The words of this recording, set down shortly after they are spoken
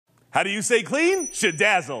How do you say clean?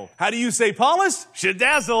 Shadazzle. How do you say polish?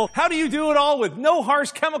 Shadazzle. How do you do it all with no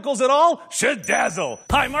harsh chemicals at all? Shadazzle.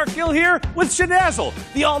 Hi, Mark Gill here with Shadazzle,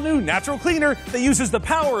 the all-new natural cleaner that uses the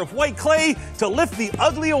power of white clay to lift the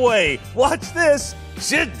ugly away. Watch this.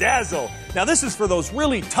 Shadazzle. Now this is for those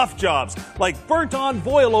really tough jobs, like burnt-on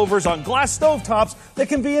boil-overs on glass stovetops that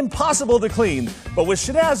can be impossible to clean. But with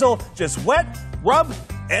Shadazzle, just wet, rub,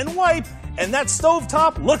 and wipe, and that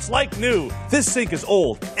stovetop looks like new. This sink is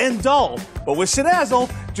old and dull, but with Shadazzle,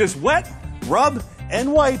 just wet, rub,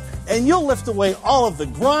 and wipe, and you'll lift away all of the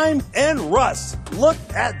grime and rust. Look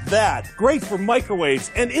at that. Great for microwaves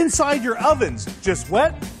and inside your ovens. Just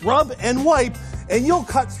wet, rub, and wipe, and you'll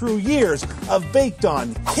cut through years of baked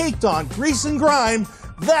on, caked on grease and grime.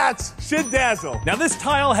 That's Shadazzle. Now this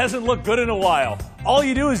tile hasn't looked good in a while. All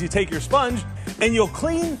you do is you take your sponge and you'll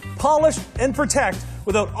clean, polish, and protect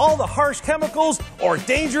without all the harsh chemicals or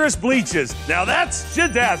dangerous bleaches. Now that's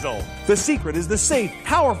Shadazzle. The secret is the safe,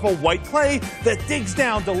 powerful white clay that digs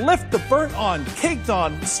down to lift the burnt on, caked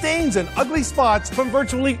on stains and ugly spots from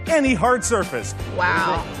virtually any hard surface.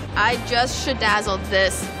 Wow, I just Shadazzled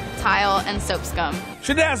this tile and soap scum.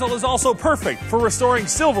 Shadazzle is also perfect for restoring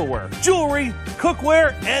silverware, jewelry,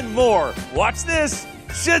 cookware, and more. Watch this,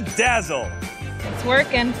 Shadazzle. It's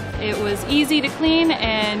working. It was easy to clean,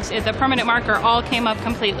 and the permanent marker all came up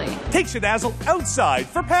completely. Take Shadazzle outside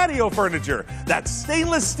for patio furniture, that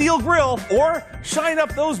stainless steel grill, or shine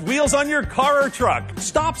up those wheels on your car or truck.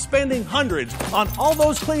 Stop spending hundreds on all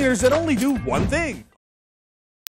those cleaners that only do one thing.